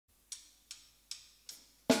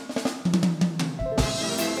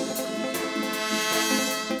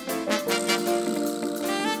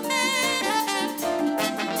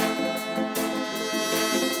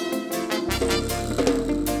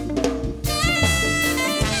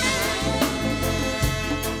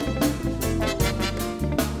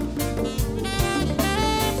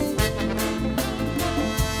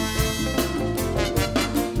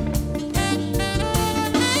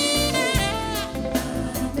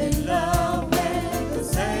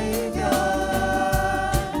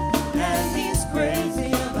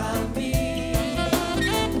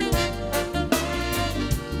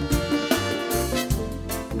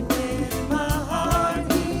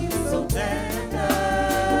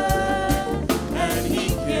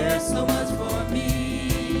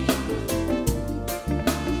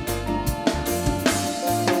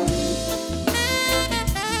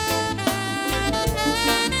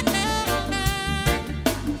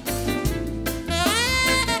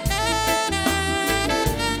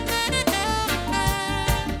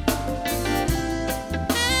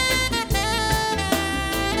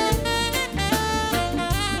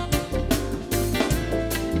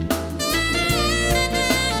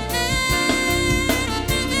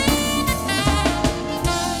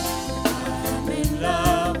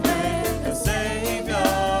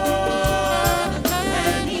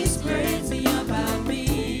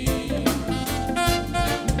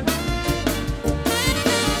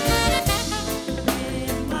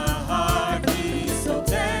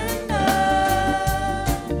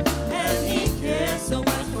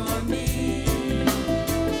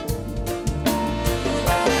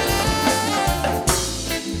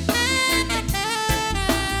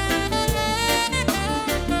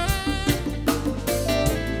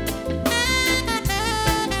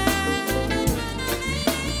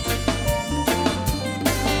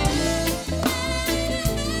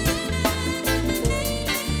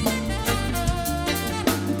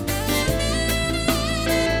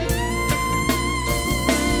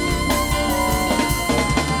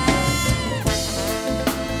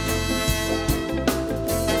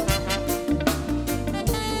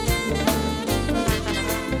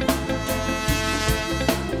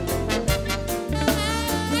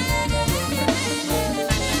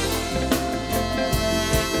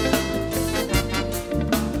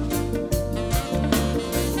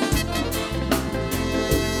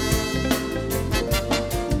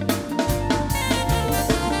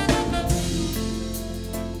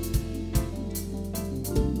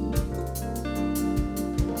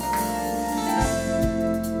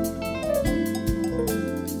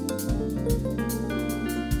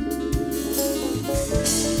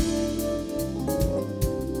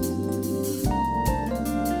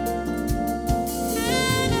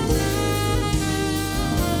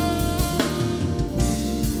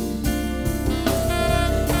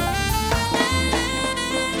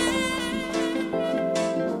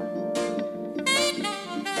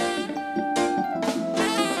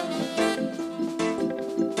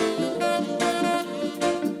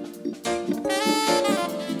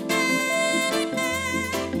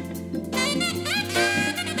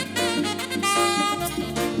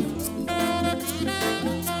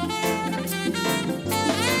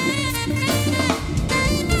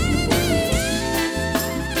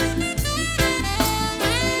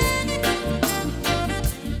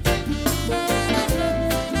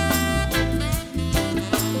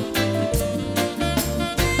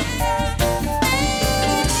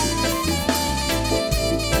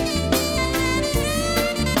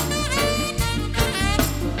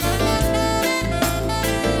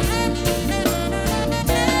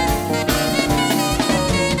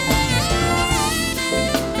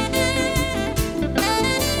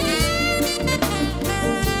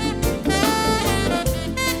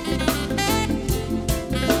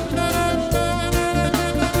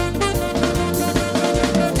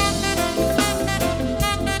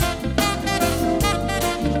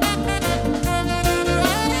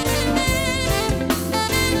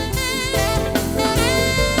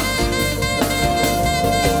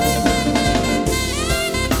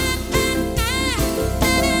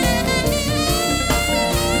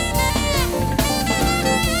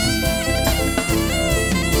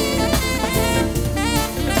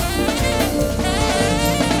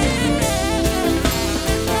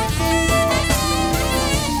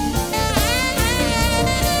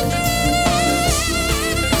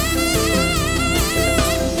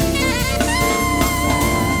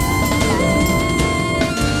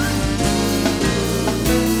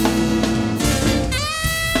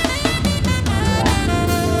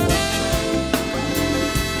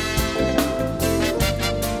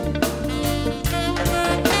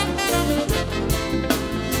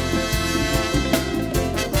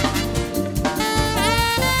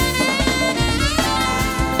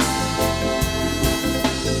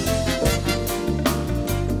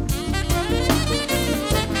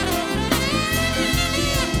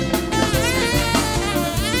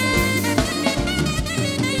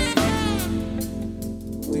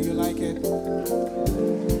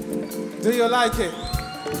you like it.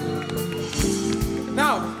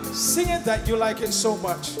 Now, seeing that you like it so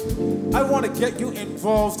much, I want to get you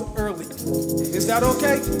involved early. Is that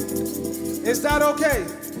okay? Is that okay?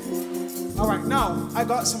 All right, now, I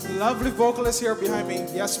got some lovely vocalists here behind me.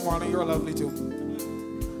 Yes, Marlon, you're lovely too.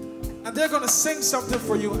 And they're going to sing something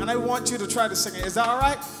for you, and I want you to try to sing it. Is that all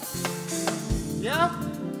right? Yeah?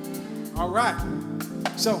 All right.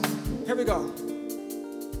 So, here we go.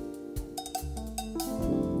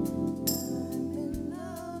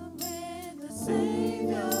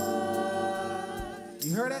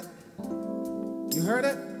 You heard it? You heard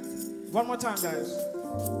it? One more time, guys.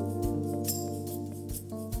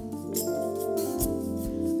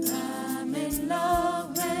 I'm in love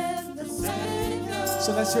with the Savior.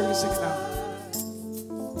 So let's hear you sing it now.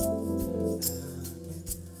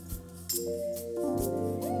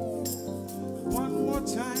 One more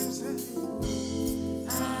time, say.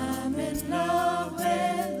 I'm in love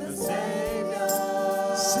with the Savior.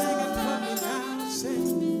 Sing it for me now,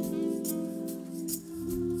 sing.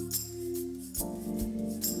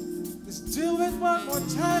 Let's do it one more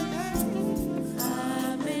time.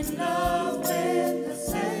 I'm in love with the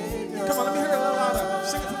Savior. Come on, let me hear it a little louder.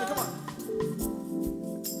 Sing it for me, come on.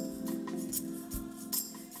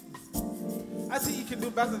 I think you can do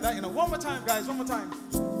better than that. One more time, guys, one more time.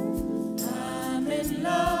 I'm in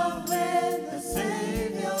love with the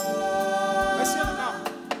Savior.